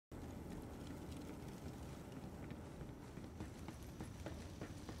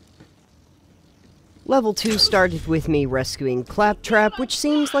Level 2 started with me rescuing Claptrap, which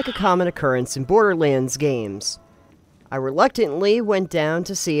seems like a common occurrence in Borderlands games. I reluctantly went down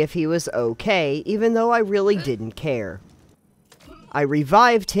to see if he was okay, even though I really didn't care. I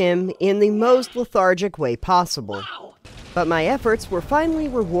revived him in the most lethargic way possible, but my efforts were finally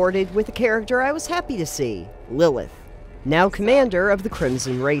rewarded with a character I was happy to see, Lilith, now commander of the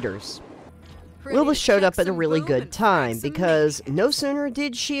Crimson Raiders. Lilith showed up at a really good time, because no sooner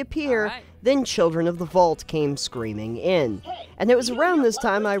did she appear than Children of the Vault came screaming in. And it was around this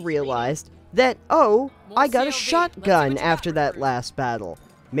time I realized that, oh, I got a shotgun after that last battle.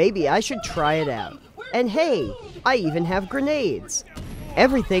 Maybe I should try it out. And hey, I even have grenades.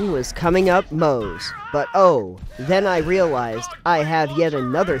 Everything was coming up Moe's, but oh, then I realized I have yet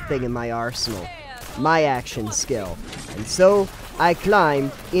another thing in my arsenal, my action skill. And so, I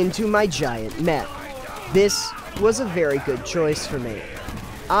climbed into my giant mech. This was a very good choice for me.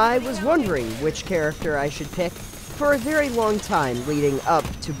 I was wondering which character I should pick for a very long time leading up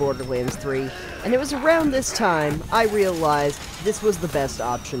to Borderlands 3, and it was around this time I realized this was the best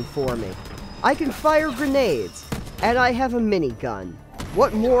option for me. I can fire grenades, and I have a minigun.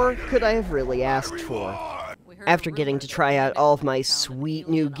 What more could I have really asked for? After getting to try out all of my sweet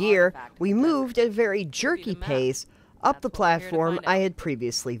new gear, we moved at a very jerky pace up the platform I had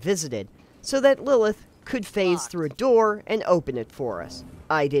previously visited, so that Lilith could phase through a door and open it for us.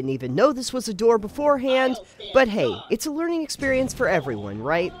 I didn't even know this was a door beforehand, but hey, it's a learning experience for everyone,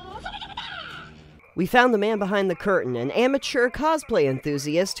 right? We found the man behind the curtain, an amateur cosplay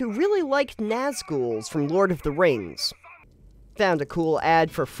enthusiast who really liked Nazguls from Lord of the Rings. Found a cool ad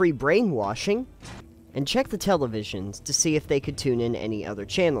for free brainwashing, and checked the televisions to see if they could tune in any other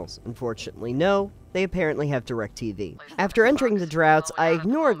channels. Unfortunately, no. They apparently have DirecTV. After entering the Droughts, I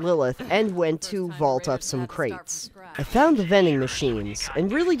ignored Lilith and went to vault up some crates. I found the vending machines, and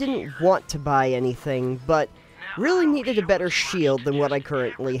really didn't want to buy anything, but really needed a better shield than what I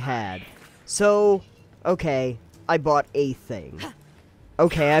currently had. So, okay, I bought a thing.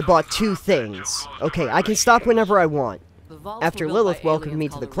 Okay, I bought 2 things. Okay, I can stop whenever I want. After Lilith welcomed me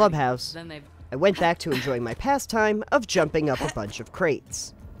to the clubhouse, I went back to enjoying my pastime of jumping up a bunch of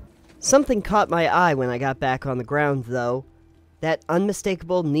crates. Something caught my eye when I got back on the ground, though. That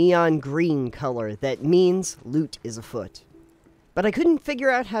unmistakable neon green color that means loot is afoot. But I couldn't figure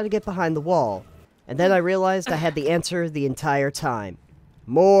out how to get behind the wall, and then I realized I had the answer the entire time.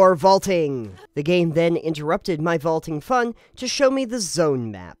 More vaulting! The game then interrupted my vaulting fun to show me the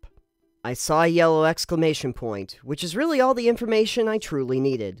zone map. I saw a yellow exclamation point, which is really all the information I truly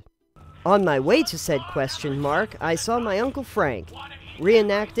needed. On my way to said question mark, I saw my Uncle Frank,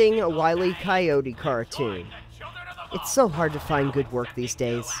 reenacting a Wile E. Coyote cartoon. It's so hard to find good work these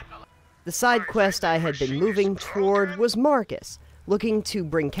days. The side quest I had been moving toward was Marcus, looking to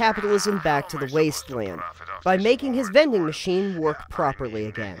bring capitalism back to the wasteland by making his vending machine work properly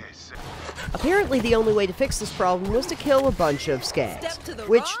again. Apparently the only way to fix this problem was to kill a bunch of skags,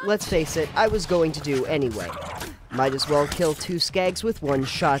 which, let's face it, I was going to do anyway. Might as well kill 2 skags with 1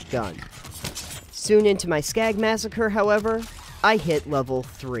 shotgun. Soon into my skag massacre, however, I hit level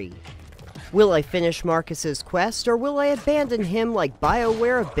 3. Will I finish Marcus's quest, or will I abandon him like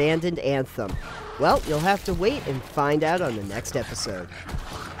BioWare abandoned Anthem? Well, you'll have to wait and find out on the next episode.